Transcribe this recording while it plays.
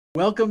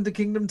Welcome to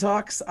Kingdom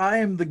Talks. I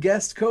am the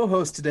guest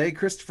co-host today,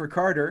 Christopher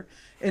Carter,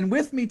 and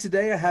with me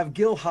today I have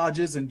Gil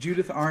Hodges and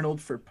Judith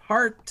Arnold for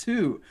part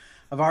two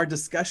of our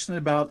discussion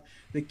about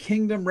the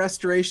Kingdom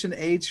Restoration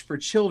Age for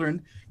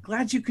Children.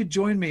 Glad you could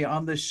join me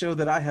on this show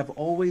that I have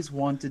always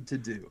wanted to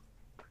do.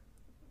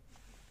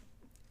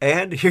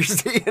 And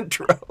here's the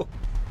intro.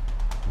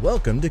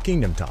 Welcome to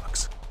Kingdom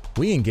Talks.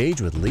 We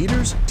engage with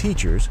leaders,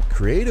 teachers,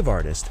 creative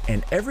artists,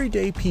 and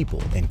everyday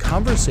people in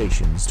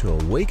conversations to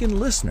awaken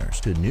listeners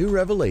to new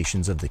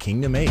revelations of the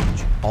Kingdom Age.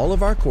 All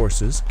of our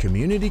courses,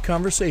 community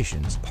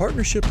conversations,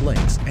 partnership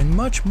links, and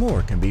much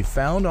more can be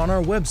found on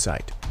our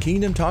website,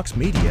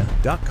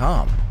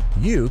 kingdomtalksmedia.com.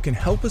 You can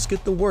help us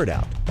get the word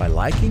out by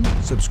liking,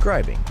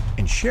 subscribing,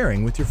 and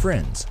sharing with your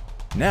friends.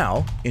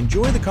 Now,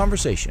 enjoy the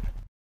conversation.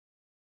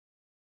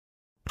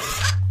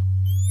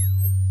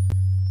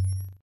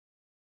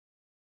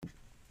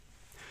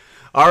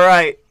 All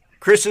right,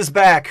 Chris is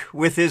back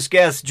with his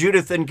guests,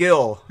 Judith and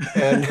Gil.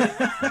 And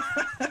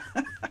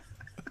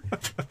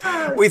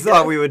we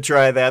thought we would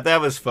try that.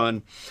 That was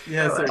fun.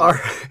 Yes,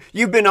 sir.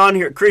 You've been on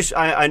here, Chris.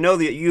 I know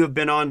that you have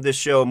been on this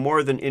show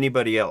more than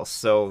anybody else.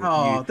 So,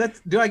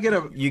 do I get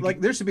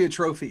there should be a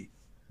trophy.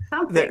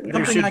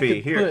 There should I be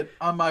could here. Put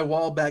on my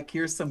wall back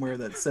here somewhere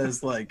that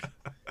says like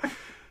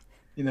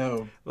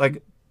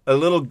like a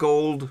little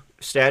gold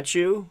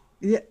statue.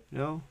 Yeah.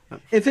 No.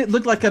 If it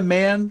looked like a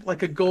man,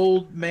 like a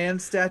gold man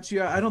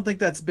statue, I don't think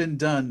that's been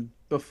done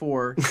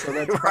before. So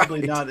that's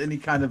probably not any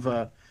kind of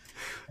a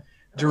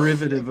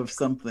derivative of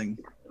something.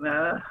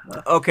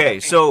 Okay,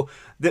 so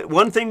the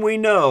one thing we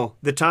know,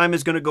 the time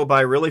is going to go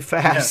by really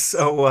fast.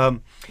 Yes. So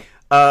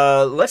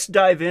let's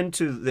dive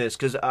into this,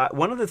 because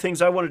one of the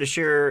things I wanted to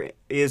share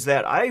is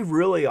that I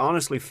really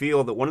honestly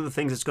feel that one of the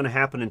things that's going to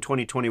happen in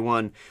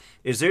 2021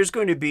 is there's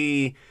going to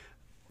be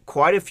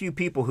quite a few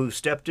people who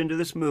stepped into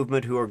this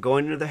movement who are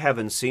going into the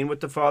heavens, seeing what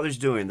the Father's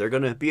doing. They're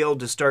going to be able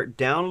to start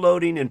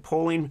downloading and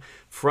pulling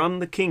from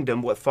the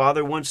kingdom what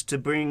Father wants to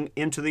bring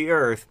into the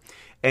earth.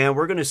 And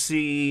we're going to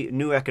see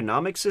new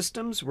economic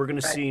systems. We're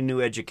going to see new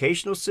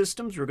educational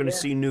systems. We're going to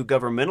see new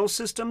governmental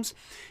systems.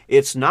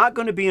 It's not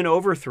going to be an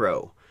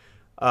overthrow.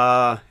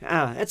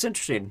 That's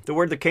interesting. The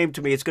word that came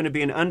to me, it's going to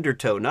be an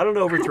undertow, not an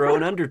overthrow,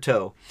 an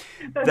undertow.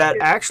 That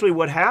actually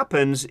what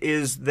happens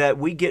is that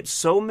we get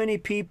so many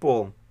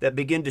people that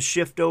begin to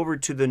shift over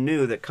to the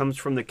new that comes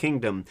from the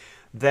kingdom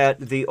that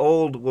the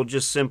old will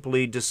just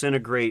simply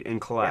disintegrate and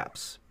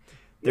collapse.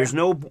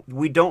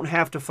 We don't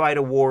have to fight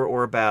a war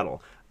or a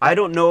battle. I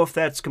don't know if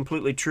that's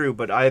completely true,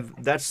 but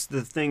that's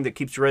the thing that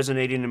keeps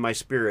resonating in my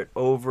spirit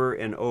over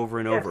and over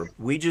and over.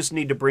 We just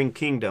need to bring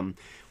kingdom.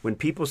 When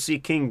people see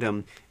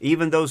kingdom,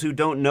 even those who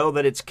don't know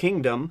that it's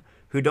kingdom,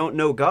 who don't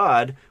know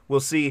God, will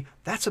see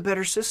that's a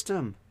better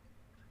system.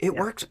 It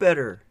works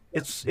better.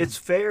 It's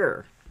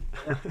fair.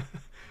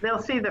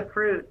 They'll see the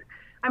fruit.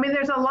 I mean,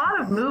 there's a lot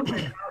of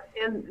movement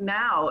in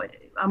now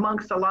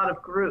amongst a lot of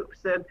groups.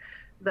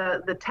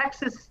 The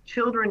Texas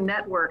Children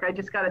Network, I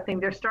just got a thing,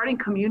 they're starting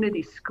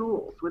community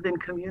schools within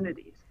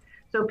communities.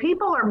 So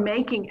people are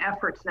making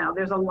efforts now.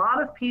 There's a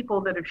lot of people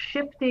that are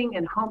shifting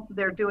and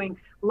they're doing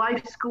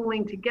life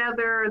schooling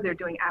together. They're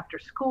doing after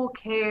school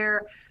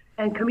care,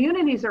 and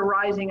communities are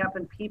rising up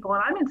in people.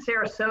 And I'm in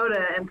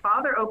Sarasota, and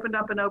Father opened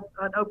up an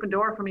open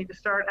door for me to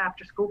start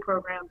after school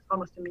programs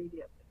almost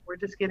immediately. We're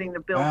just getting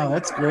the building. Wow,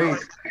 that's great.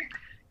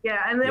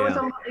 Yeah, and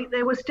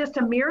it was just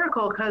a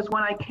miracle, because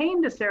when I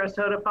came to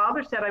Sarasota,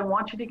 Father said, I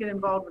want you to get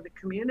involved with the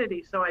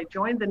community. So I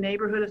joined the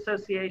neighborhood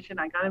association.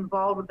 I got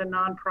involved with the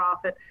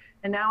nonprofit,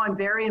 and now I'm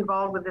very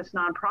involved with this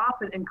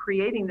nonprofit in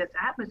creating this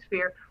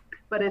atmosphere.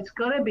 But it's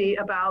going to be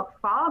about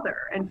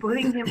Father and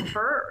putting him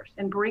first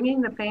and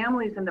bringing the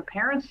families and the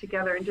parents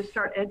together and just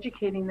start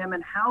educating them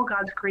and how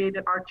God's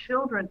created our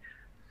children.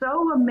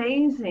 So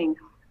amazing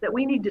that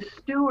we need to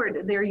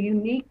steward their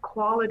unique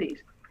qualities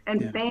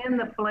and fan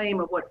the flame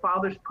of what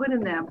Father's put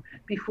in them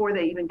before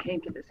they even came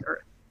to this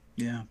earth.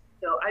 Yeah.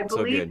 So I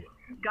believe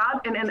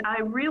God, and I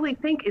really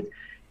think it's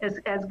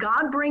as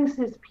God brings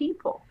his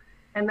people,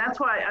 and that's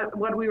why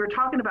what we were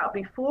talking about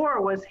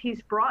before was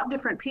he's brought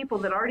different people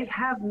that already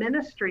have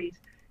ministries,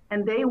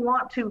 and they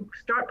want to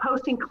start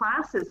posting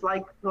classes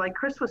like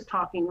Chris was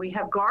talking. We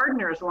have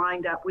gardeners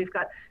lined up. We've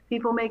got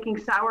people making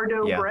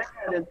sourdough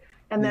bread,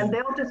 and then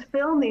they'll just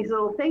film these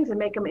little things and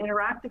make them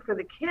interactive for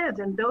the kids.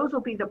 And those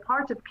will be the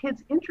parts of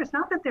kids' interest,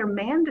 not that they're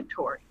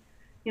mandatory,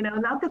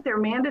 not that they're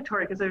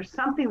mandatory, because there's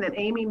something that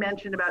Amy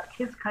mentioned about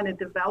kids kind of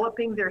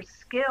developing their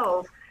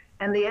skills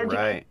and the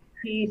education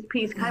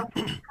piece kind of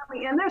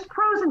coming. And there's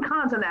pros and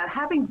cons on that.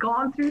 Having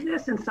gone through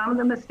this and some of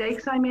the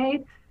mistakes I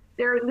made,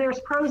 there's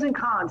pros and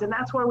cons. And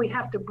that's why we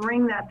have to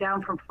bring that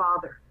down from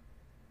Father.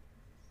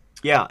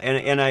 Yeah,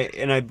 and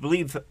I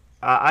believe,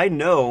 I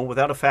know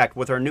without a fact,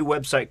 with our new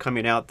website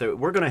coming out, that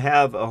we're going to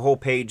have a whole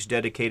page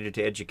dedicated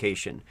to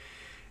education,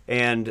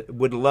 and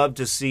would love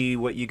to see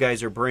what you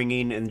guys are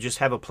bringing, and just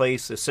have a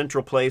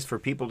central place for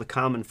people to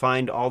come and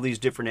find all these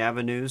different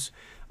avenues.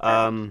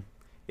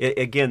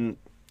 Again,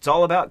 it's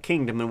all about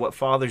kingdom and what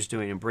Father's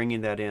doing and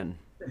bringing that in.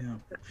 Yeah.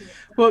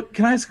 Well,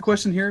 can I ask a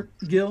question here,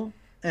 Gil?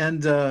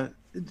 And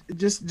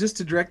just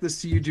to direct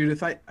this to you,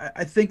 Judith,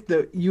 I think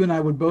that you and I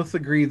would both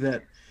agree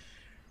that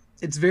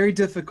it's very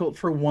difficult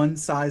for one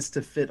size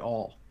to fit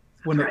all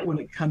when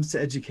it comes to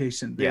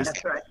education.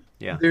 That's right.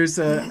 Yeah. There's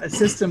a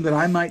system that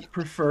I might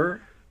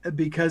prefer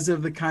because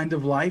of the kind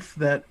of life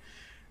that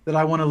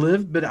I want to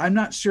live, but I'm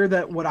not sure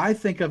that what I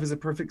think of as a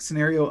perfect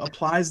scenario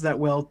applies that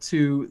well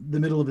to the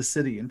middle of a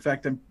city. In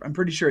fact, I'm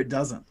pretty sure it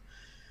doesn't.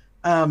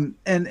 And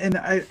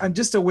I'm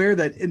just aware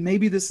that, and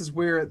maybe this is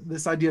where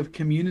this idea of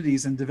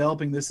communities and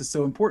developing this is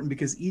so important,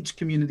 because each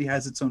community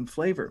has its own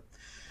flavor.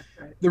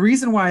 Right. The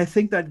reason why I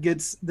think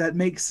that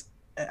makes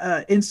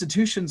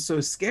institutions so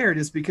scared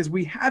is because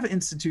we have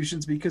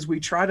institutions because we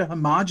try to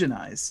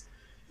homogenize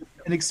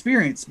an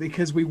experience,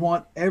 because we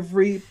want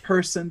every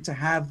person to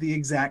have the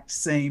exact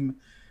same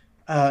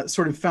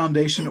sort of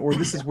foundation, or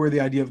this is where the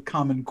idea of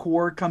Common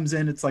Core comes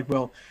in. It's like,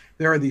 well,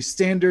 there are these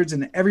standards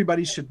and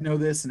everybody should know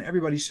this and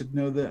everybody should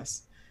know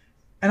this.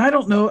 And I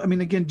don't know, I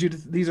mean, again,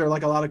 Judith, these are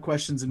like a lot of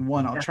questions in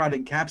one. I'll try to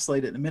encapsulate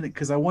it in a minute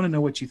because I want to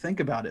know what you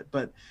think about it.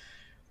 But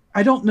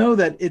I don't know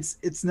that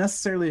it's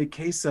necessarily a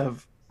case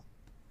of,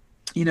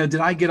 did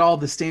I get all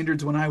the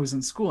standards when I was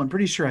in school? I'm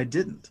pretty sure I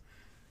didn't.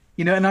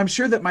 And I'm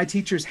sure that my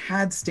teachers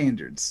had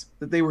standards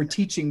that they were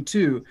teaching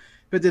too,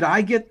 but did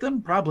I get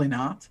them? Probably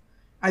not.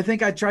 I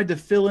think I tried to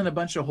fill in a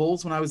bunch of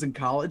holes when I was in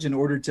college in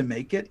order to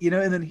make it,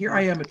 and then here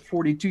I am at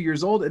 42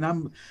 years old and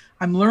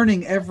I'm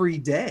learning every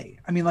day.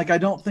 I mean, like, I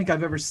don't think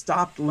I've ever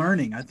stopped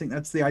learning. I think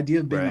that's the idea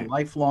of being a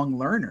lifelong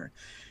learner.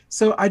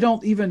 So I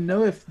don't even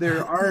know if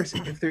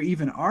there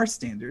even are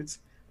standards,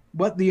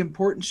 what the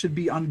importance should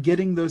be on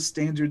getting those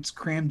standards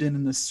crammed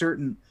in a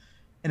certain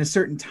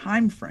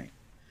time frame.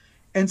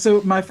 And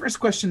so my first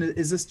question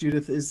is this,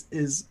 Judith,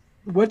 is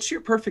what's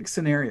your perfect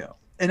scenario?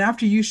 And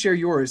after you share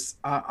yours,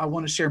 I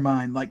want to share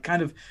mine. Like,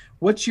 kind of,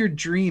 what's your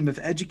dream if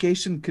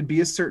education could be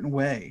a certain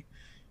way,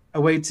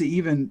 a way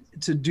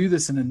to do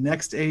this in a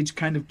next age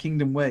kind of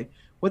kingdom way?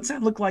 What's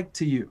that look like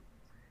to you?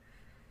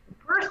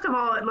 First of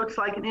all, it looks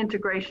like an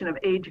integration of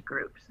age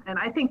groups. And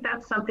I think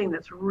that's something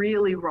that's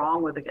really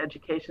wrong with the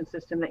education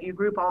system, that you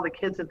group all the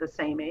kids at the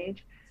same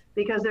age,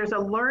 because there's a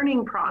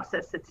learning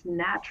process that's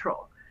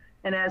natural.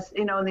 And as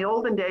in the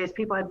olden days,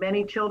 people had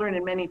many children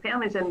and many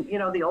families, and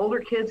the older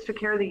kids took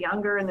care of the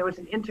younger, and there was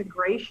an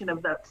integration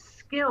of the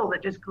skill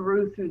that just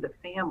grew through the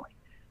family.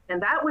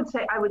 And that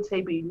I would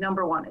say be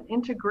number one, an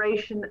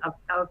integration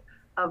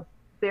of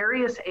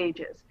various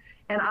ages.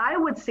 And I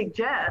would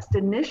suggest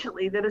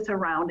initially that it's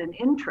around an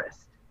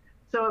interest.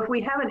 So if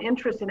we have an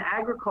interest in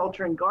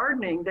agriculture and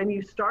gardening, then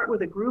you start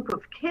with a group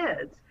of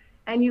kids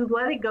and you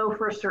let it go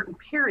for a certain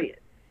period.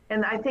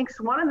 And I think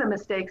one of the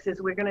mistakes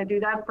is we're going to do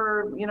that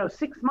for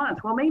 6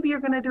 months. Well, maybe you're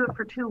going to do it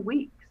for 2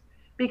 weeks,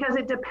 because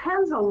it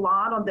depends a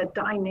lot on the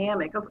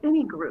dynamic of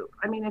any group.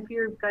 I mean, if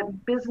you've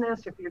got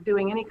business, if you're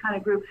doing any kind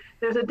of group,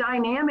 there's a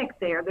dynamic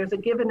there. There's a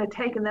give and a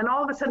take, and then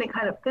all of a sudden it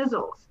kind of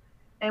fizzles.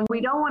 And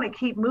we don't want to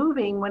keep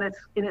moving when it's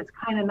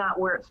kind of not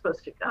where it's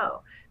supposed to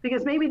go,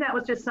 because maybe that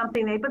was just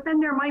something but then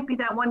there might be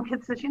that one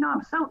kid says,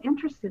 I'm so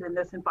interested in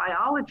this in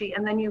biology.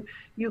 And then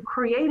you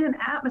create an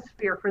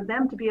atmosphere for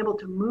them to be able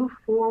to move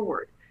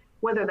forward,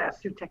 whether that's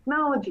through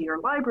technology or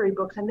library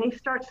books, and they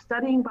start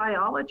studying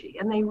biology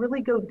and they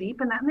really go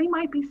deep in that. And they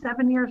might be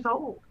 7 years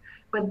old,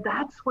 but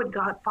that's what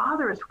God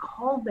Father has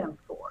called them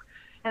for.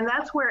 And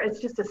that's where it's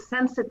just a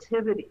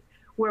sensitivity,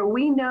 where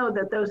we know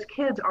that those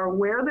kids are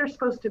where they're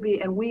supposed to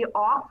be, and we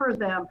offer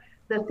them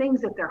the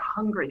things that they're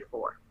hungry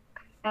for.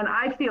 And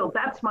I feel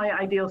that's my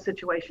ideal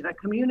situation, a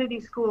community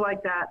school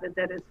like that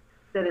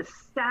is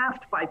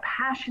staffed by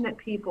passionate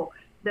people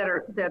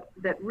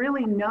that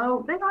really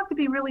know. They don't have to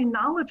be really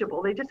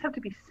knowledgeable. They just have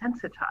to be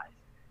sensitized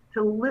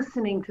to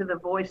listening to the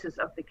voices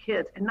of the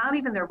kids, and not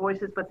even their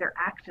voices, but their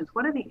actions.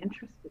 What are they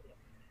interested in?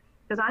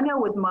 Because I know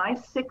with my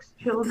 6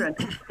 children,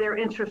 their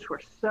interests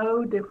were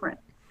so different.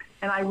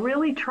 And I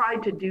really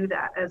tried to do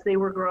that as they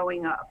were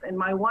growing up. And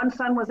my one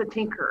son was a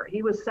tinkerer.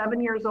 He was 7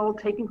 years old,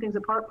 taking things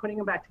apart, putting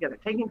them back together,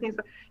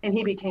 and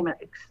he became an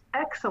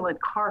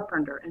excellent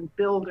carpenter and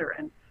builder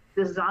and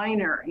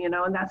designer,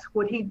 and that's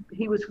what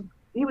he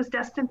was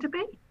destined to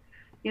be.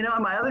 And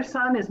my other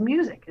son is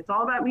music. It's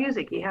all about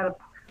music. He had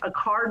a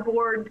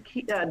cardboard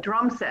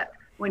drum set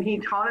when he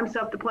taught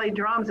himself to play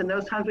drums. And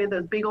those times we had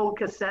those big old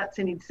cassettes,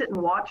 and he'd sit and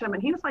watch them.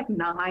 And he was like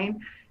 9,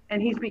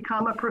 and he's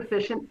become a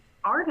proficient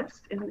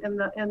artist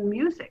in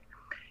music.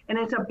 And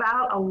it's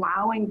about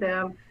allowing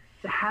them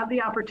to have the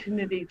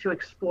opportunity to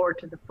explore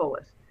to the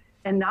fullest,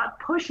 and not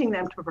pushing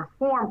them to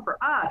perform for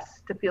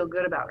us to feel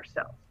good about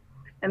ourselves.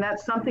 And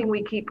that's something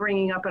we keep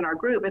bringing up in our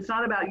group. It's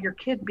not about your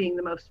kid being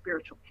the most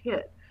spiritual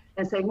kid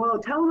and saying, well,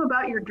 tell them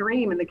about your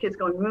dream. And the kid's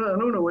going, well, I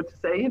don't know what to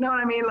say. You know what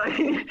I mean? Like,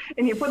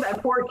 and you put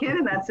that poor kid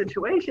in that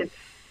situation.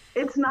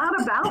 It's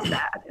not about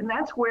that. And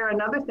that's where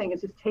another thing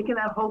is just taking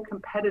that whole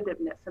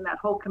competitiveness and that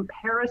whole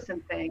comparison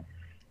thing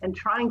and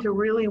trying to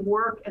really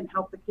work and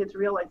help the kids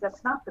realize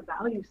that's not the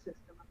value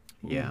system.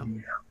 Yeah.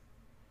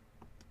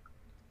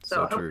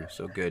 So true.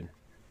 So good.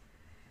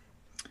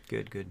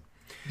 Good.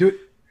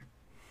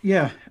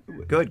 Yeah.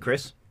 Good,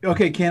 Chris.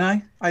 Okay,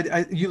 can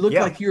you look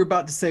Yeah. like you're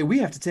about to say we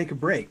have to take a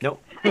break.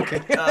 Nope.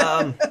 Okay.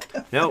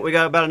 No, we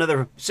got about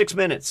another 6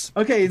 minutes.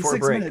 Okay, in before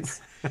 6 break.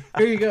 minutes.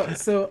 Here you go.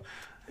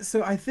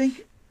 So I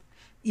think,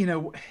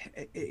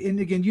 and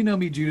again, you know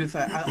me, Judith.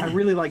 I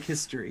really like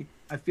history.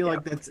 I feel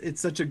like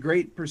it's such a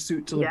great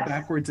pursuit to look Yes.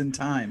 backwards in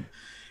time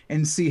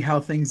and see how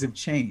things have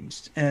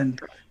changed.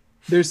 And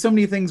there's so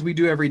many things we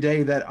do every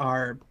day that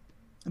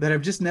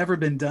have just never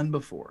been done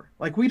before.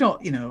 Like we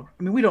don't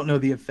know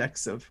the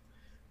effects of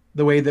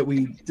the way that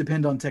we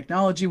depend on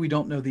technology. We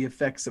don't know the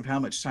effects of how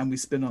much time we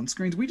spend on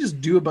screens. We just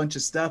do a bunch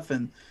of stuff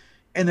and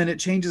then it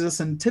changes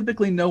us. And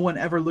typically no one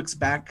ever looks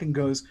back and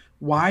goes,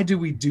 why do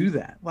we do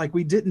that? Like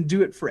we didn't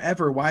do it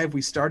forever. Why have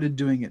we started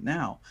doing it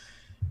now?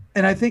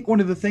 And I think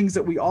one of the things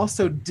that we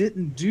also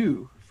didn't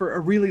do for a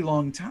really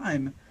long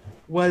time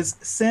was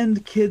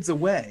send kids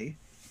away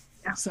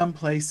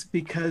someplace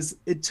because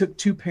it took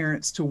two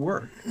parents to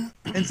work.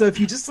 And so if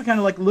you just kind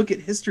of like look at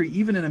history,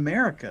 even in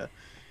America,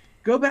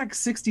 go back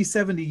 60,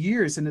 70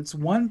 years and it's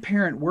one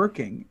parent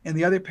working and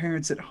the other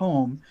parent's at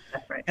home.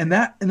 That's right. And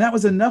that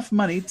was enough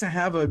money to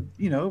have a,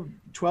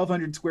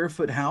 1,200 square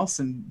foot house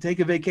and take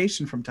a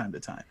vacation from time to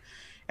time.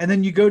 And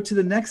then you go to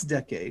the next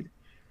decade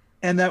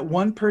and that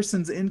one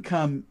person's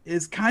income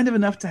is kind of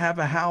enough to have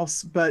a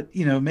house, but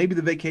maybe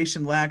the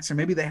vacation lacks, or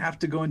maybe they have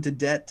to go into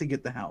debt to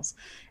get the house.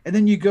 And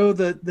then you go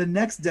the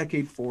next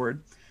decade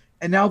forward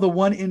and now the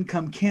one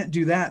income can't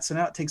do that. So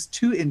now it takes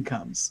two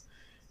incomes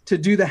to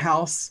do the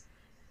house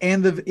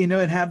and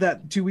and have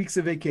that 2 weeks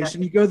of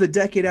vacation. You go the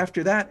decade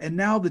after that, and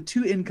now the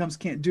two incomes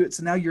can't do it.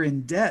 So now you're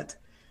in debt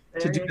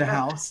to do the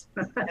house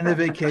and the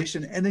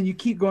vacation. And then you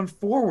keep going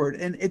forward.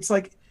 And it's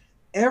like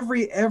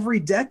every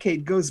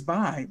decade goes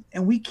by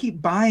and we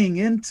keep buying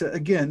into,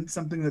 again,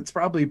 something that's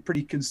probably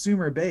pretty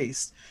consumer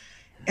based.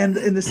 And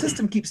the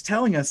system keeps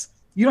telling us,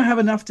 you don't have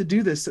enough to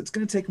do this, so it's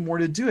going to take more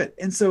to do it.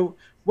 And so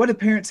what do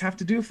parents have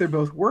to do if they're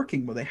both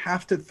working? Well, they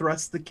have to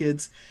thrust the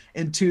kids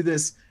into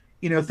this,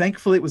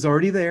 thankfully it was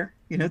already there.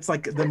 It's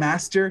like the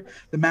master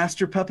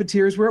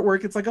puppeteers were at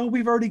work. It's like, oh,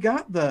 we've already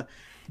got the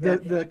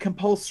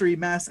compulsory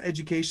mass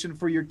education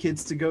for your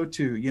kids to go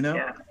to,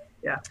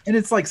 Yeah. And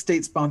it's like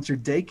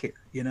state-sponsored daycare,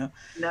 No,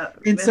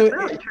 and it's so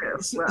really true.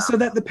 Wow. so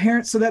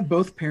that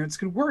both parents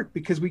could work,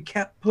 because we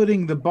kept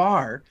putting the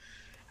bar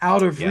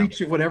out of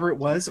reach of whatever it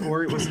was,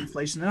 or it was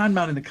inflation. And I'm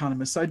not an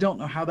economist, so I don't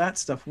know how that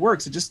stuff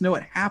works. I just know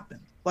it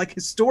happened. Like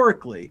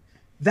historically,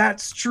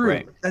 that's true.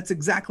 Right. That's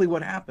exactly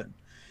what happened.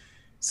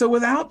 So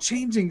without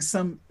changing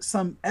some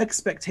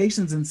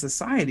expectations in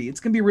society, it's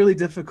going to be really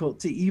difficult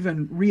to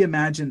even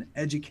reimagine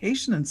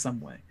education in some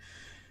way.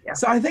 Yeah.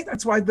 So I think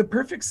that's why the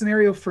perfect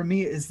scenario for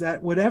me is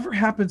that whatever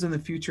happens in the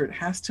future, it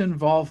has to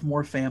involve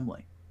more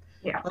family.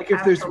 Yeah. Like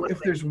if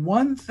there's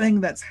one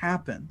thing that's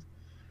happened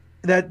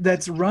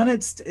that's run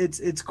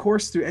its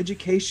course through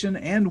education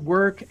and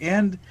work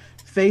and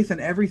faith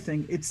and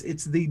everything, it's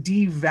the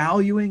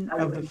devaluing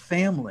of the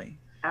family.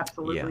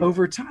 Absolutely.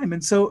 Over time.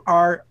 And so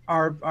our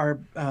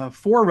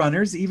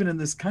forerunners, even in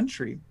this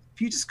country, if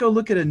you just go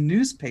look at a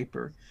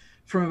newspaper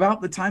from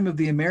about the time of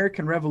the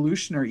American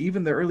Revolution or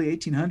even the early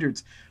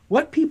 1800s,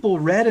 what people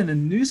read in a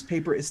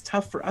newspaper is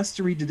tough for us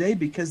to read today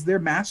because their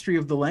mastery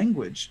of the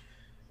language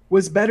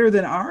was better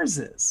than ours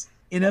is,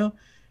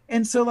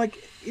 And so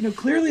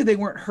clearly they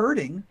weren't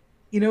hurting,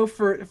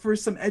 for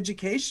some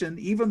education,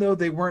 even though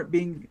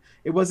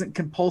it wasn't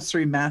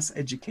compulsory mass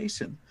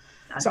education.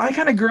 So I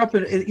kind of grew up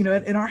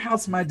in our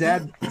house. My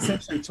dad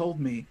essentially told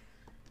me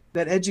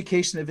that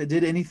education, if it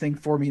did anything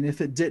for me, and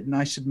if it didn't,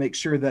 I should make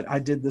sure that I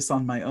did this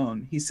on my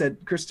own. He said,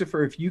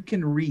 Christopher, if you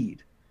can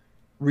read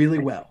really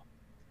well,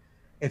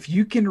 if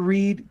you can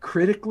read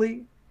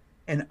critically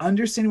and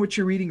understand what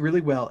you're reading really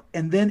well,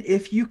 and then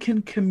if you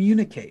can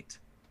communicate,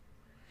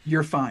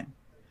 you're fine.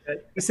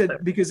 He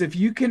said, because if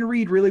you can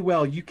read really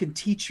well, you can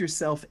teach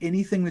yourself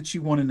anything that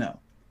you want to know.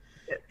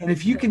 And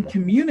if you can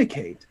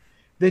communicate,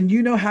 then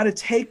you know how to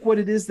take what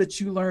it is that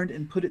you learned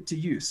and put it to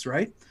use,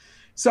 right?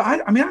 So I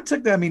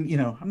took that.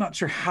 I'm not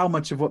sure how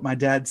much of what my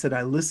dad said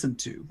I listened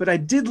to, but I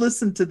did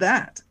listen to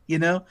that,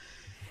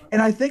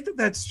 And I think that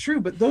that's true,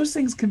 but those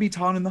things can be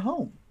taught in the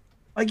home.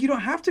 Like you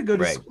don't have to go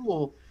to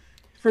school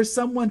for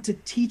someone to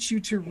teach you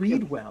to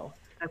read well.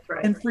 That's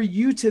right. And for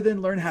you to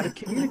then learn how to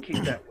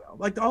communicate that well.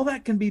 Like all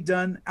that can be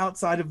done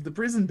outside of the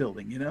prison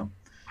building,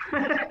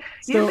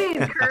 You'd be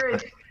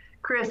encouraged,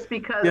 Chris,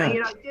 because I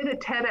did a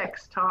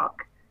TEDx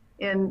talk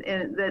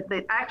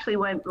that actually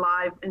went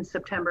live in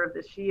September of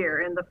this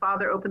year, and the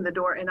father opened the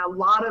door, and a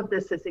lot of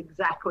this is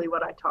exactly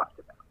what I talked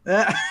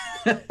about.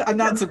 I'm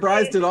not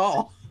surprised at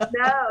all.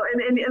 No,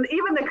 and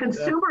even the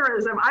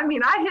consumerism.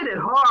 I hit it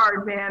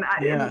hard, man.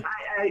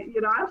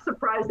 I'm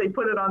surprised they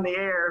put it on the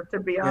air, to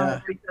be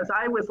honest, because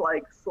I was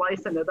like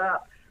slicing it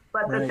up.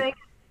 But the thing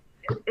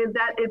is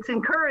that it's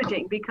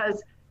encouraging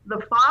because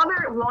the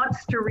Father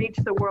wants to reach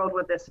the world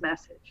with this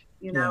message,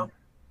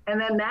 And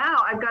then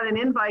now I've got an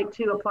invite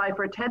to apply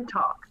for a TED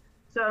Talk.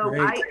 So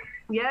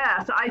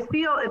so I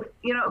feel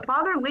if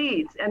Father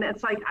leads, and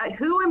it's like,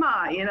 who am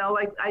I?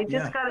 I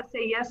just got to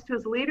say yes to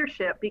his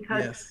leadership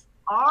because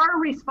Our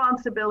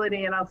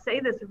responsibility, and I'll say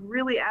this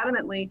really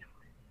adamantly,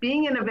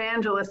 being an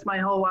evangelist my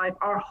whole life,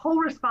 our whole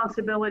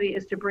responsibility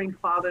is to bring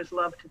Father's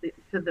love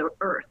to the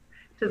earth,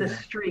 to the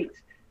streets,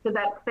 to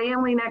that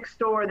family next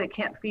door that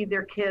can't feed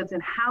their kids,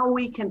 and how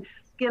we can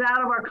get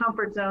out of our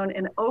comfort zone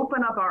and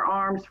open up our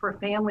arms for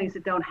families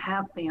that don't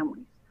have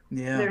families.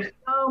 Yeah. There's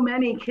so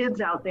many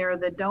kids out there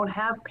that don't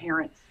have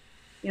parents,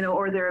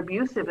 or they're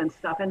abusive and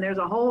stuff. And there's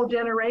a whole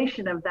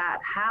generation of that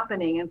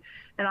happening.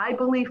 And I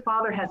believe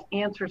Father has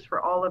answers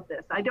for all of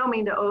this. I don't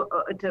mean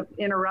to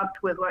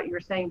interrupt with what you're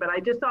saying, but I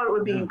just thought it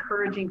would be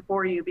encouraging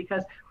for you,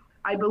 because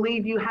I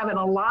believe you having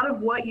a lot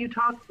of what you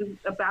talked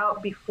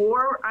about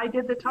before I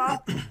did the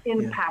talk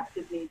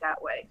impacted me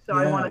that way. So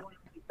I want to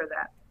thank you for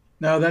that.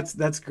 No,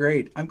 that's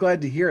great. I'm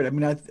glad to hear it. I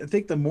mean, I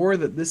think the more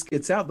that this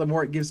gets out, the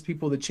more it gives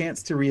people the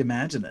chance to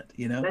reimagine it,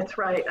 That's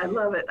right. I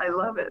love it. I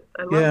love it.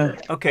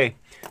 Okay,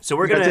 so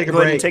we're going to go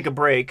ahead and take a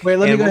break. Wait,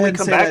 let me go ahead and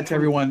say that to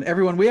everyone.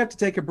 Everyone, we have to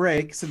take a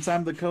break. Since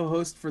I'm the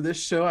co-host for this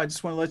show, I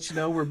just want to let you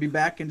know we'll be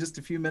back in just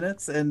a few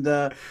minutes, and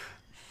so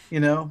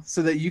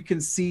that you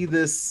can see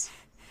this,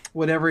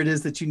 whatever it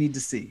is that you need to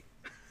see.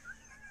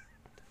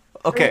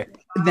 Okay.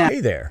 Hey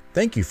there.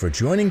 Thank you for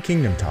joining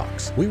Kingdom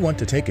Talks. We want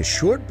to take a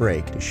short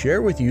break to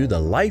share with you the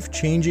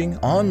life-changing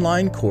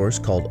online course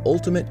called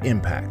Ultimate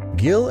Impact.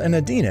 Gil and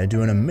Adina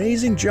do an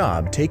amazing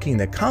job taking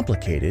the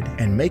complicated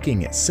and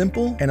making it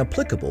simple and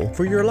applicable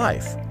for your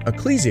life.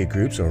 Ecclesia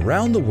groups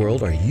around the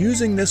world are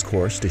using this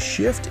course to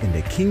shift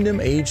into kingdom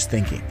age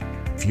thinking.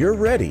 If you're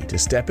ready to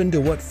step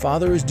into what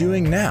Father is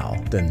doing now,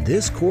 then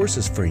this course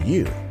is for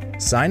you.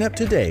 Sign up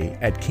today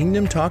at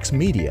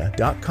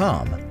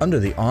kingdomtalksmedia.com under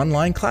the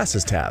Online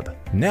Classes tab.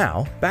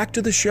 Now, back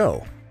to the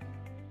show.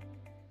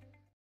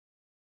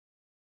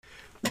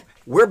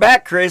 We're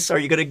back, Chris. Are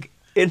you going to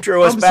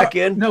intro us back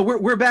in? No,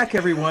 we're back,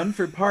 everyone,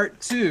 for part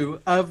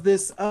 2 of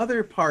this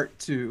other part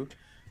 2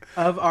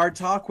 of our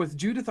talk with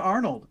Judith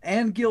Arnold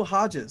and Gil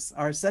Hodges,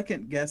 our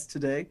second guest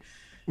today,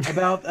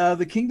 about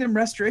the Kingdom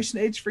Restoration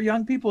Age for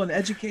young people and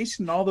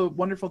education and all the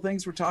wonderful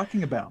things we're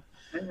talking about.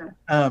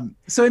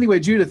 So anyway,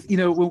 Judith,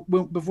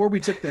 before we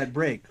took that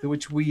break,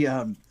 which we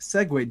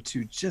segued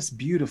to just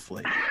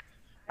beautifully,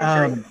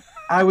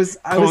 I was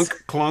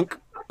clunk.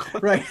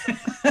 Right.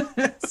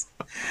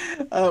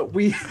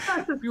 We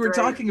were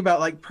talking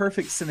about like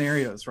perfect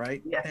scenarios,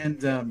 right? Yeah.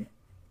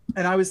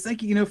 And I was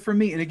thinking, for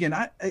me, and again,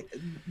 I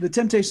the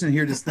temptation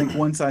here to think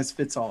one size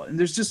fits all, and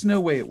there's just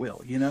no way it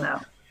will, No.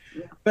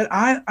 Yeah. But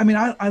I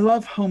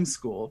love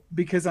homeschool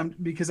because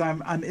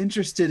I'm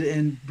interested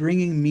in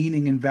bringing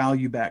meaning and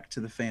value back to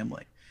the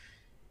family,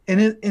 and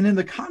in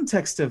the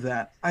context of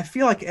that, I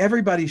feel like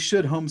everybody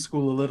should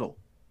homeschool a little.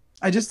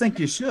 I just think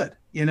you should.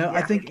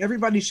 I think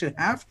everybody should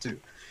have to,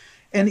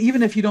 and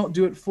even if you don't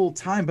do it full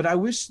time. But I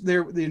wish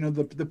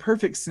the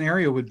perfect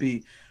scenario would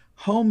be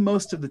home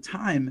most of the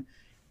time,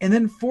 and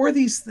then for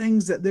these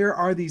things that there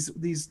are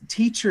these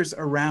teachers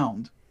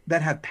around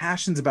that have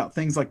passions about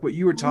things like what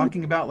you were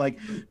talking about, like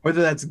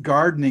whether that's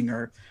gardening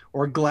or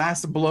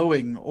glass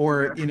blowing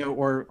or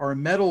or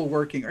metal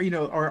working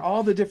or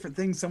all the different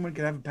things someone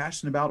could have a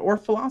passion about, or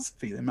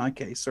philosophy in my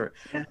case, or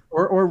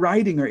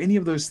writing, or any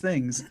of those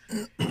things.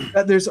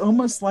 That there's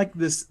almost like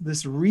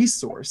this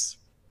resource.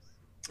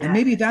 And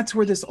maybe that's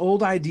where this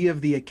old idea of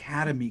the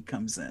academy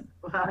comes in.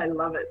 I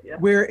love it. Yeah.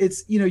 Where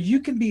it's, you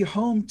can be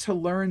home to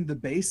learn the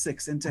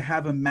basics and to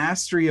have a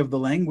mastery of the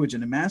language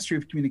and a mastery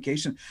of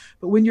communication.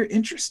 But when your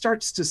interest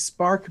starts to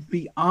spark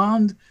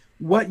beyond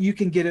what you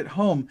can get at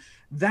home,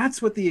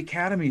 that's what the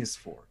academy is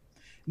for.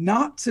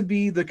 Not to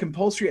be the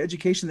compulsory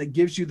education that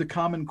gives you the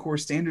Common Core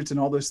standards and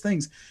all those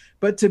things,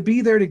 but to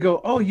be there to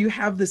go, oh, you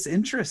have this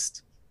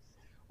interest.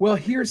 Well,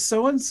 here's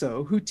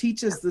so-and-so who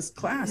teaches this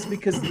class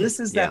because this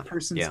is that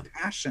person's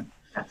passion.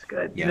 That's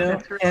good.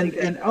 That's really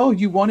good.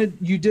 And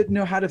you didn't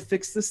know how to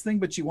fix this thing,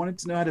 but you wanted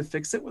to know how to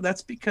fix it. Well,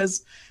 that's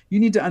because you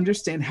need to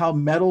understand how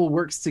metal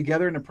works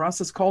together in a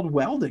process called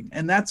welding.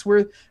 And that's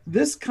where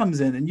this comes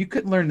in. And you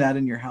couldn't learn that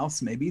in your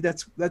house. Maybe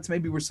that's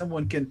maybe where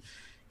someone can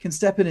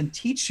step in and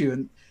teach you.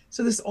 And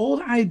so this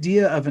old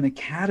idea of an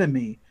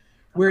academy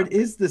where it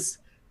is this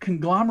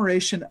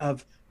conglomeration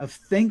of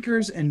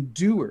thinkers and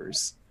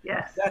doers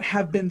that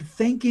have been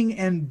thinking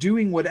and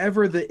doing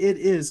whatever it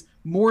is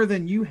more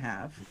than you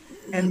have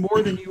and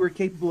more than you were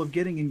capable of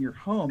getting in your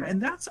home.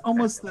 And that's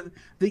almost the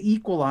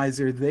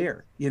equalizer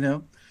there,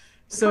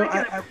 So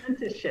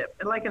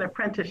like an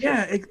apprenticeship.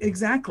 Yeah,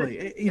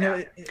 exactly.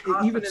 Even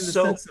in the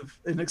sense of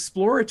an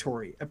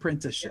exploratory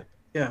apprenticeship.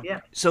 Yeah.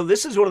 So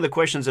this is one of the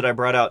questions that I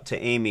brought out to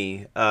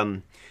Amy,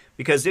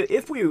 because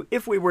if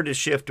we were to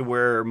shift to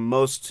where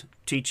most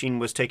teaching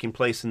was taking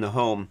place in the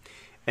home,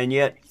 and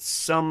yet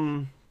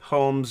some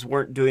homes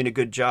weren't doing a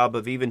good job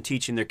of even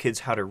teaching their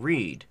kids how to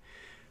read.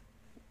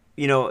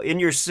 In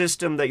your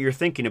system that you're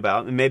thinking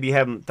about, and maybe you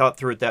haven't thought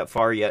through it that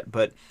far yet,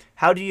 but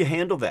how do you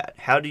handle that?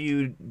 How do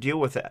you deal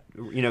with that?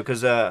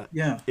 Because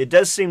it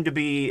does seem to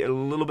be a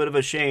little bit of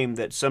a shame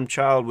that some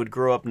child would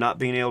grow up not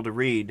being able to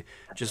read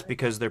just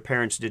because their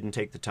parents didn't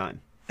take the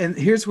time. And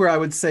here's where I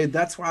would say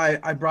that's why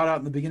I brought out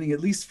in the beginning,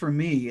 at least for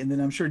me, and then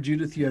I'm sure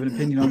Judith, you have an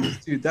opinion on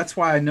this too. That's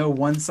why I know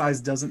one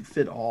size doesn't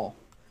fit all.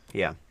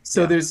 Yeah.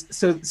 So yeah.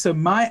 so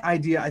my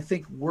idea, I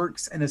think,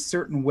 works in a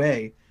certain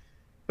way,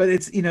 but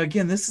it's, you know,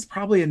 again, this is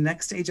probably a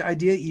next stage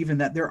idea, even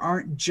that there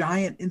aren't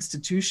giant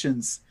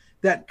institutions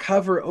that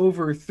cover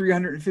over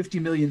 350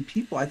 million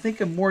people. I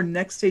think a more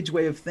next stage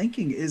way of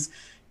thinking is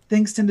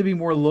things tend to be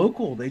more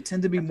local. They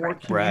tend to be more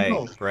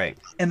communal. Right.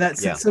 And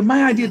that's so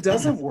my idea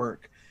doesn't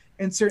work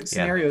in certain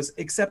scenarios,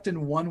 except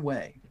in one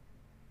way.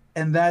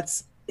 And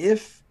that's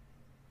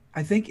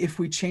I think if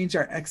we change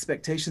our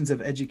expectations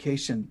of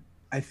education,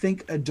 I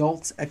think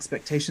adults'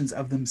 expectations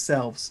of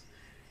themselves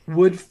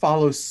would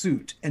follow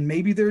suit. And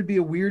maybe there would be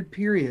a weird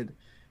period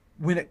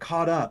when it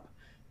caught up.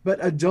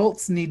 But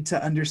adults need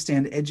to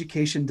understand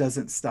education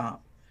doesn't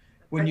stop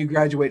when you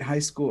graduate high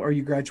school or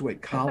you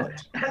graduate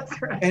college.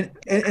 That's right.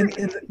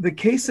 And the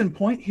case in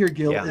point here,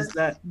 Gil, is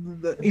that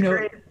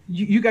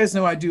you guys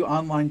know I do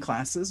online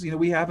classes. You know,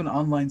 we have an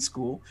online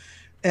school,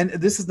 and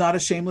this is not a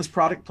shameless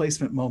product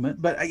placement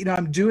moment, but you know,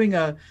 I'm doing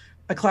a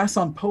class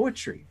on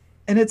poetry,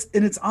 and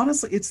it's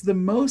honestly, it's the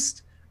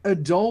most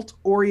adult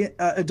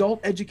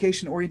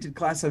education oriented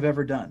class I've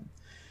ever done.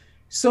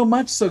 So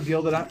much so,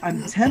 Gil, that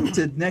I'm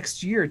tempted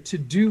next year to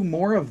do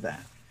more of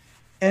that.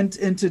 And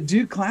to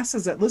do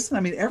classes that, listen, I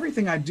mean,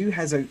 everything I do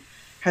has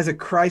a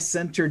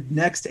Christ-centered,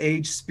 next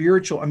age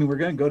spiritual. I mean, we're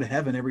going to go to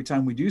heaven every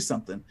time we do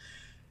something.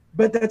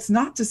 But that's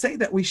not to say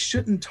that we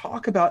shouldn't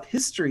talk about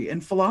history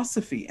and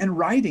philosophy and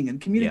writing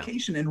and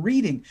communication and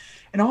reading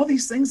and all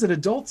these things that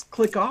adults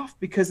click off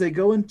because they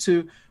go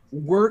into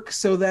work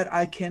so that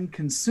I can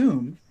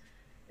consume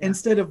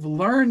instead of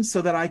learn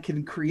so that I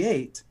can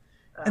create.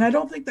 And I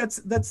don't think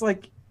that's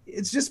like,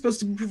 it's just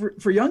supposed to be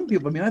for young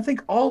people. I mean, I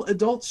think all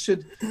adults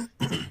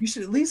you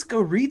should at least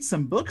go read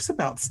some books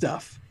about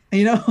stuff.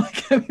 You know,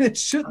 like, I mean, it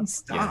shouldn't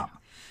stop.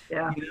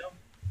 Yeah. You know?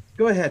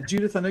 Go ahead,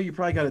 Judith. I know you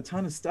probably got a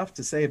ton of stuff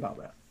to say about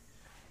that.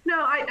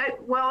 No,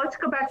 well, let's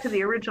go back to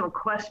the original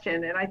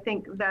question. And I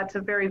think that's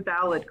a very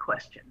valid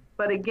question.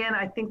 But again,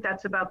 I think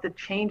that's about the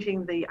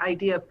changing the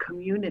idea of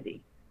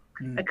community.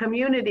 A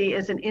community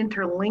is an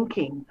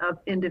interlinking of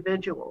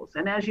individuals.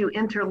 And as you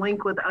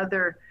interlink with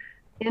other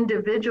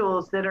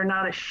individuals that are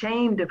not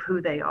ashamed of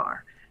who they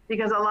are,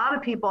 because a lot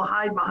of people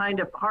hide behind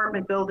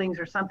apartment buildings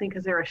or something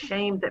because they're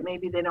ashamed that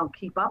maybe they don't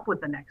keep up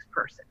with the next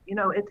person. You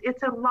know,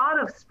 it's a lot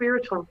of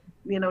spiritual,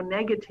 you know,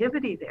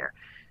 negativity there.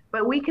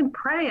 But we can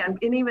pray and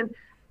even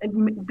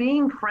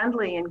being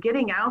friendly and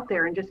getting out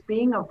there and just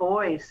being a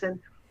voice. And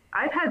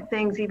I've had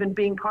things, even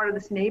being part of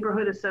this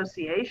neighborhood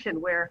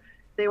association, where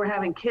they were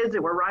having kids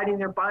that were riding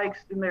their bikes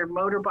and their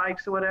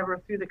motorbikes or whatever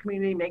through the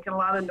community, making a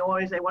lot of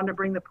noise. They wanted to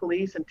bring the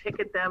police and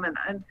ticket them.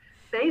 And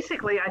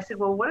basically I said,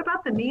 well, what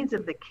about the needs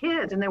of the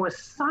kids? And there was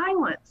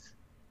silence.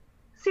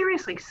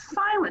 Seriously,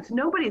 silence.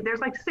 Nobody,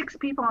 there's like 6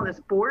 people on this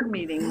board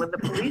meeting with the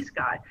police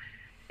guy.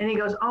 And he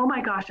goes, oh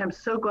my gosh, I'm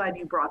so glad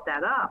you brought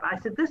that up. I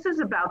said, this is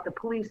about the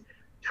police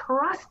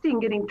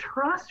getting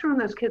trust from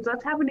those kids.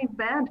 Let's have an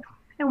event.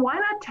 And why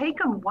not take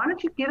them? Why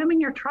don't you get them in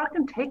your truck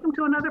and take them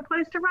to another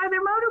place to ride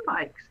their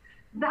motorbikes?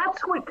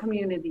 That's what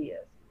community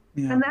is.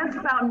 Yeah. And that's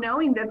about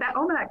knowing that that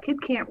kid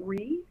can't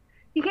read.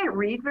 He can't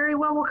read very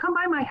well. Well, come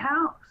by my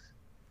house.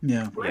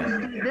 Let's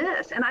do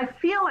this. And I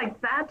feel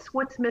like that's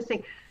what's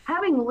missing.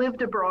 Having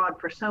lived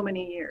abroad for so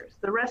many years,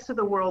 the rest of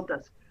the world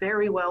does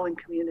very well in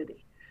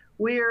community.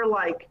 We're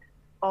like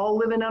all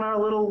living in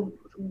our little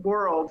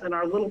worlds and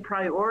our little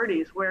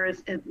priorities.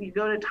 Whereas if you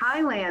go to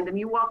Thailand and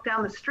you walk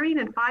down the street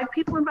and 5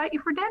 people invite you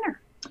for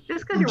dinner.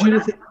 Just because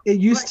Judith, it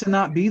used to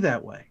not be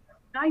that way.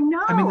 I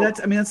know. I mean,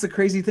 that's the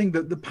crazy thing.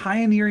 The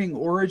pioneering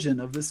origin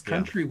of this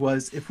country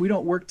was, if we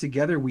don't work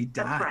together, we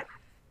die.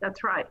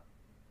 That's right.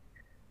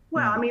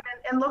 Well, I mean,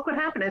 and look what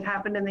happened. It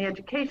happened in the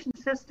education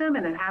system,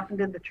 and it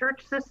happened in the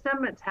church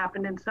system. It's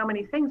happened in so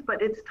many things,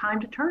 but it's time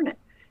to turn it.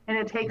 And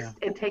it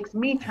takes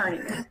me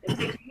turning it. It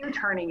takes you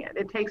turning it.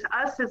 It takes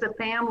us as a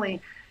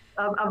family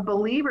of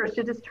believers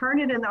to just turn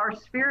it in our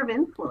sphere of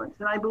influence.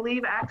 And I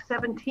believe Acts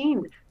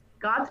 17,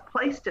 God's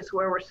placed us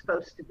where we're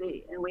supposed to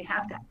be, and we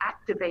have to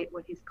activate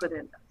what he's put in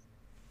us.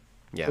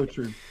 Yeah. So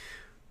true.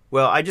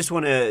 Well, I just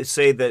want to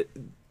say that,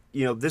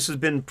 you know, this has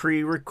been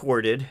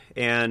pre-recorded,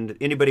 and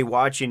anybody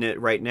watching it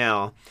right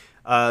now,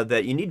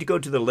 that you need to go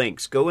to the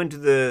links. Go into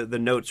the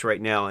notes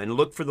right now and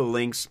look for the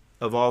links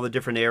of all the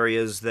different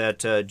areas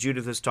that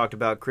Judith has talked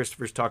about,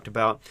 Christopher's talked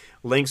about,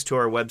 links to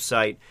our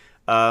website.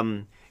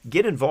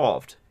 Get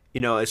involved. You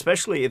know,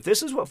 especially if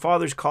this is what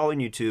Father's calling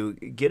you to,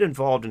 get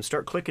involved and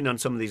start clicking on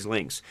some of these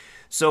links.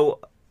 So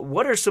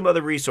what are some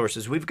other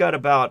resources? We've got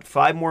about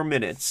 5 more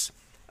minutes,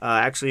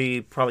 actually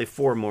probably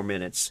 4 more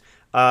minutes.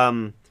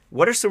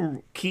 What are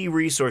some key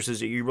resources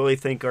that you really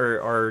think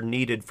are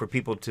needed for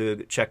people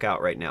to check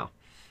out right now?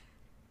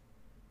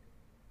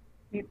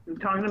 You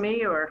talking to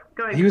me, or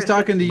go ahead? He was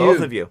talking to you. Both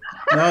of you.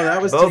 No,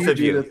 that was both to of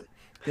you.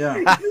 Yeah.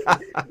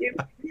 you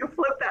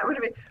flipped that with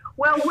me.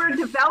 Well, we're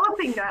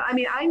developing that. I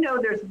mean, I know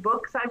there's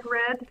books I've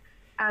read.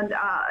 And,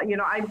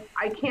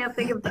 I can't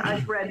think of,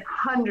 I've read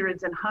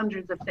hundreds and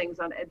hundreds of things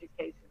on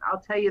education. I'll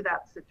tell you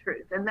that's the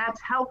truth. And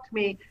that's helped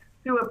me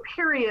through a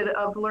period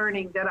of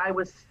learning that I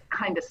was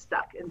kind of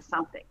stuck in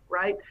something,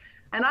 right?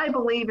 And I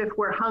believe if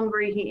we're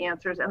hungry, he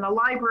answers. And the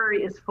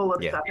library is full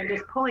of stuff and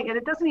just pulling, and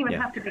it doesn't even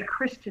have to be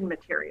Christian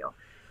material.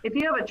 If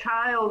you have a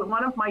child,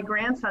 one of my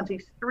grandsons,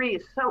 he's 3,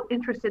 is so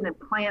interested in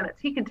planets.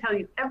 He can tell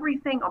you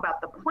everything about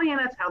the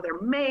planets, how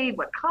they're made,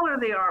 what color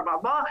they are, blah,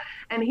 blah.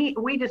 And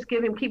we just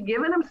keep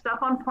giving him stuff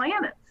on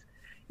planets,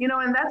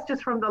 and that's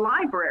just from the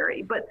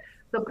library. But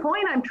the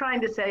point I'm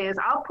trying to say is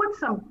I'll put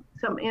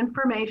some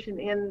information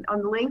in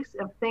on links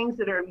of things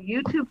that are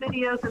YouTube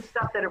videos and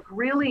stuff that have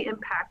really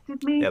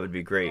impacted me. That would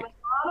be great. And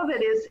a lot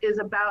of it is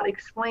about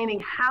explaining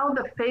how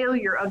the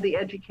failure of the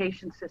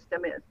education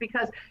system is.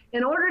 Because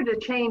in order to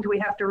change, we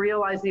have to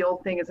realize the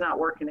old thing is not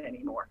working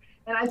anymore.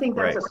 And I think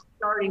that's a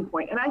starting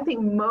point. And I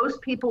think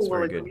most people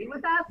will agree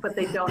with that, but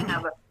they don't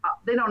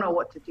they don't know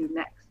what to do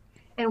next.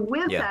 And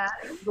with that,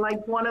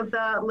 like one of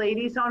the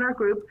ladies on our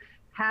group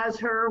has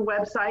her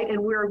website, and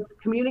we're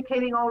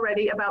communicating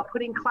already about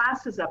putting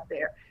classes up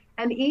there,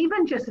 and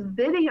even just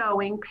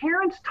videoing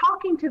parents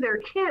talking to their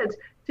kids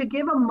to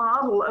give a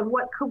model of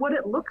what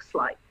it looks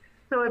like.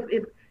 So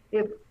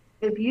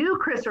if you,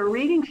 Chris, are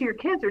reading to your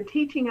kids or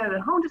teaching it at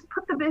home, just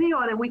put the video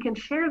on and we can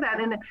share that.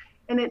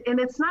 And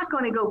it's not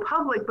going to go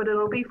public, but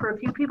it'll be for a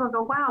few people and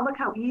go, wow, look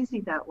how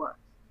easy that was.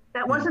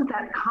 That wasn't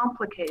that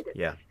complicated.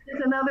 Yeah.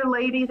 There's another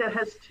lady that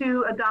has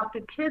 2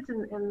 adopted kids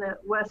in the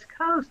West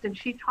Coast, and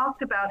she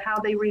talked about how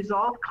they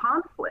resolve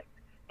conflict,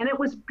 and it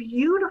was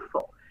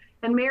beautiful.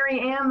 And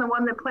Mary Ann, the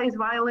one that plays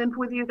violin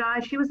with you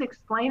guys, she was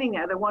explaining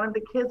that one of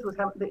the kids was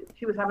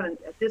having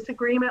a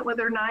disagreement with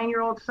her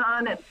 9-year-old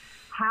son, and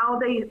how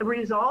they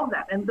resolve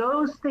that. And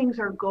those things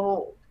are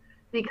gold,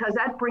 because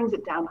that brings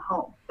it down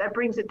home. That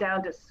brings it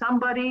down to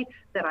somebody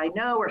that I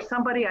know, or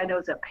somebody I know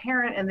as a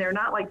parent, and they're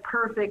not like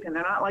perfect, and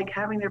they're not like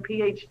having their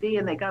PhD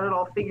and they got it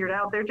all figured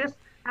out. They're just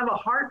have a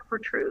heart for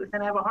truth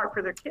and have a heart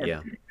for their kids.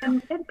 Yeah.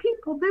 And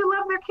people do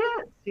love their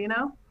kids,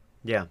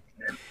 Yeah.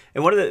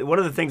 And one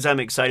of the things I'm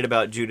excited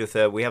about, Judith,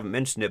 we haven't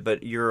mentioned it,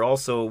 but you're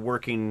also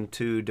working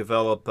to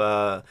develop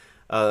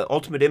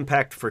Ultimate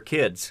Impact for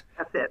Kids.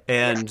 That's it.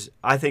 And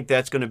I think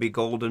that's going to be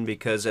golden,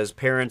 because as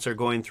parents are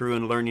going through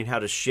and learning how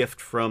to shift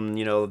from,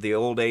 the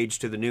old age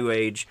to the new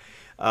age,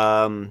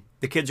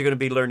 the kids are going to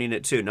be learning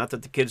it too. Not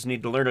that the kids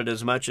need to learn it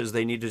as much as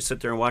they need to sit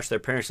there and watch their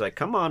parents like,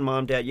 come on,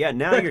 Mom, Dad. Yeah,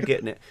 now you're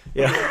getting it.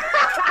 Yeah.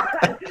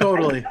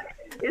 Totally.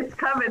 It's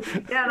coming.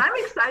 Yeah, and I'm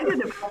excited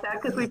about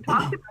that, because we've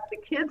talked about the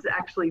kids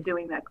actually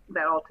doing that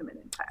ultimate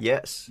impact.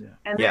 Yes. Yeah.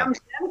 And them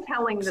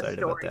telling the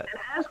story. And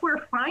as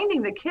we're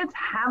finding the kids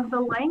have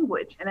the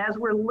language, and as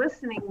we're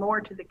listening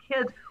more to the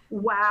kids,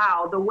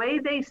 wow, the way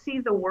they see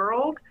the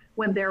world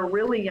when they're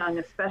really young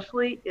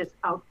especially is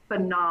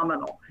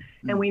phenomenal.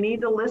 And we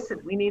need to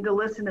listen. We need to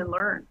listen and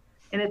learn.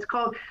 And it's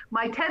called,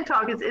 my TED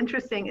Talk is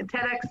interesting, and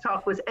TEDx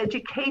Talk was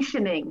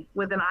educationing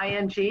with an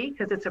ING,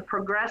 because it's a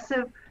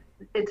progressive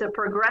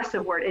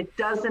word. It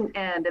doesn't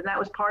end. And that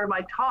was part of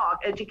my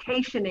talk,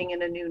 educationing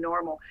in a new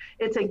normal.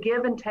 It's a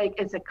give and take.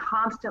 It's a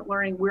constant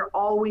learning. We're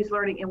always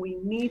learning, and we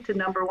need to,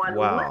 number one,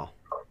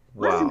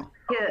 listen to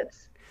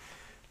kids.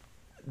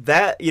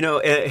 That,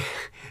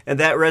 and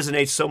that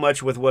resonates so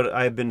much with what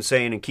I've been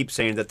saying and keep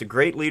saying, that the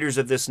great leaders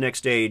of this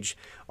next age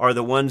are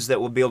the ones that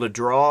will be able to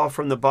draw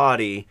from the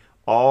body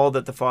all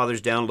that the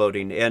Father's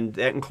downloading. And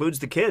that includes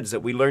the kids,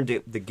 that we learn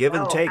the give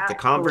and take, absolutely. the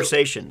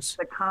conversations.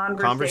 The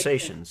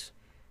conversations.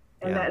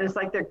 And that is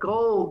like the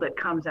gold that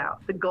comes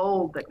out,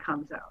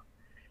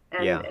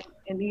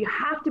 And you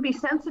have to be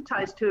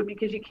sensitized to it,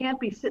 because you can't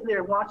be sitting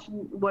there watching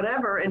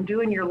whatever and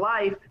doing your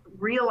life,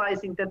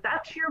 realizing that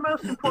that's your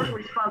most important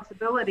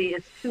responsibility,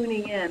 is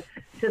tuning in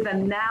to the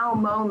now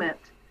moment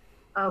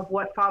of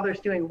what Father's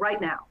doing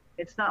right now.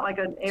 It's not like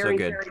an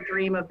airy-fairy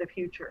dream of the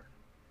future.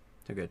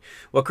 So good.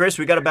 Well, Chris,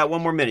 we got about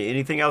 1 more minute.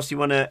 Anything else you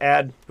want to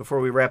add before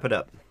we wrap it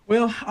up?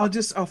 Well, I'll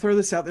throw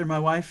this out there. My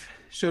wife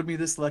showed me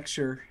this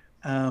lecture.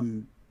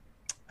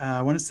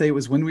 I want to say it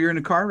was when we were in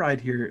a car ride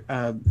here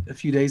a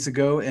few days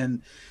ago,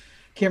 and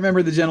can't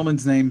remember the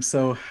gentleman's name,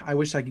 so I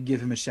wish I could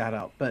give him a shout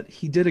out. But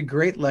he did a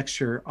great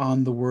lecture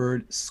on the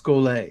word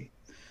skole,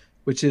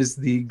 which is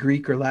the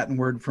Greek or Latin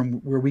word from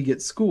where we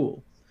get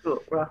school.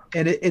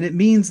 And it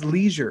means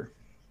leisure.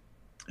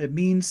 It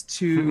means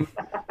to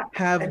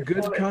have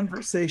good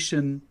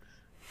conversation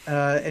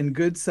and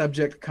good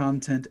subject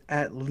content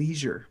at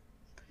leisure.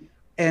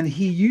 And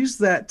he used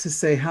that to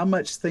say how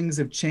much things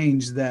have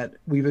changed, that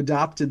we've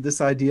adopted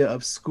this idea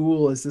of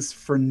school as this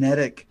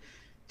frenetic,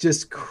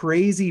 just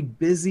crazy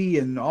busy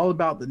and all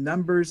about the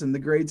numbers and the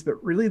grades.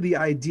 But really the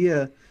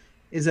idea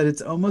is that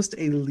it's almost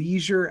a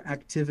leisure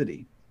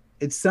activity.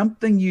 It's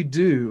something you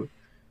do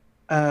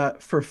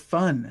for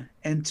fun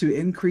and to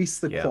increase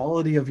the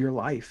quality of your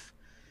life.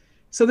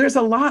 So there's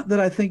a lot that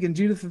I think, and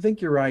Judith, I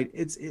think you're right.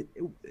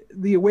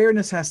 The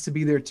awareness has to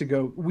be there to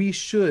go, we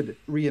should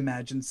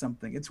reimagine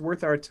something. It's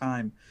worth our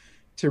time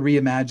to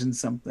reimagine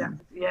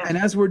something. Yeah. And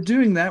as we're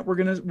doing that, we're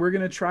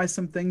gonna try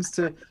some things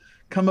to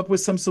come up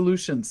with some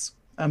solutions.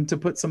 to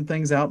put some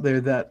things out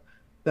there that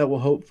will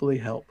hopefully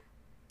help.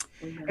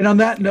 And on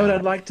that note,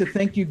 I'd like to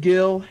thank you,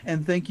 Gil,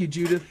 and thank you,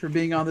 Judith, for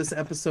being on this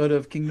episode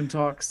of Kingdom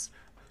Talks.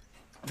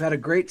 I've had a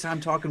great time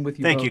talking with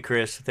you. Thank both. you,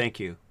 Chris. Thank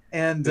you.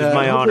 And it was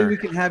my hopefully honor. we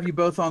can have you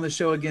both on the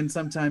show again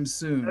sometime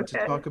soon Okay.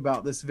 to talk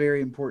about this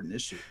very important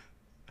issue.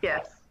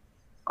 Yes.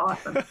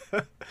 Awesome.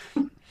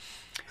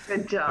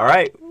 Good job. All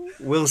right.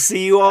 We'll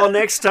see you all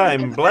next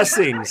time.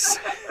 Blessings.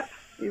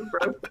 You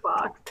broke the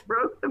box,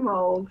 broke the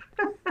mold.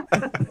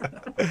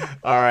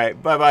 All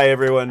right. Bye-bye,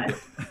 everyone.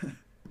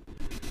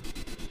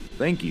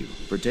 Thank you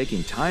for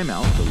taking time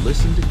out to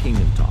listen to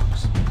Kingdom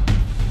Talks.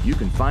 You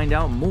can find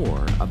out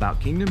more about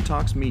Kingdom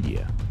Talks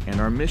Media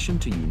and our mission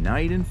to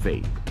unite in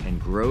faith and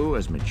grow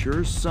as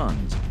mature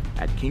sons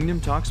at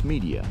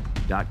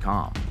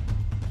kingdomtalksmedia.com.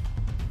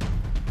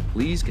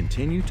 Please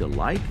continue to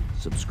like,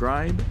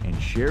 subscribe, and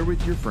share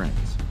with your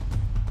friends.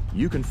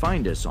 You can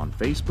find us on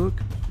Facebook,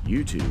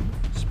 YouTube,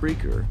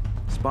 Spreaker,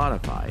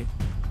 Spotify,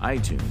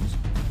 iTunes,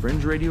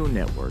 Fringe Radio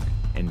Network,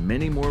 and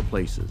many more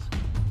places.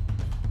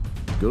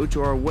 Go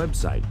to our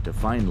website to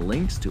find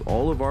links to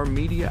all of our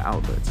media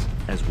outlets,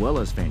 as well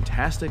as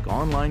fantastic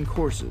online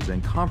courses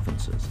and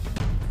conferences,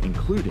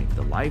 including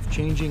the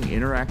life-changing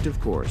interactive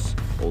course,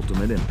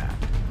 Ultimate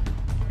Impact.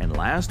 And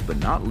last but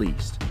not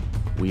least,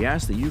 we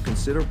ask that you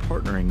consider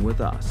partnering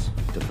with us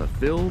to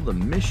fulfill the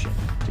mission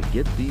to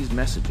get these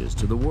messages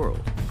to the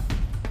world.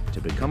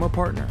 To become a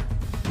partner,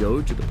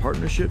 go to the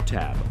Partnership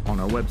tab on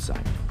our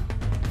website.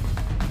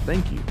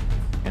 Thank you,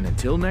 and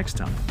until next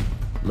time,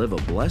 live a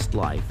blessed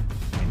life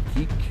and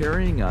keep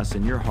carrying us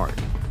in your heart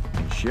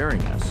and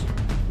sharing us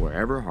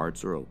wherever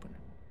hearts are open.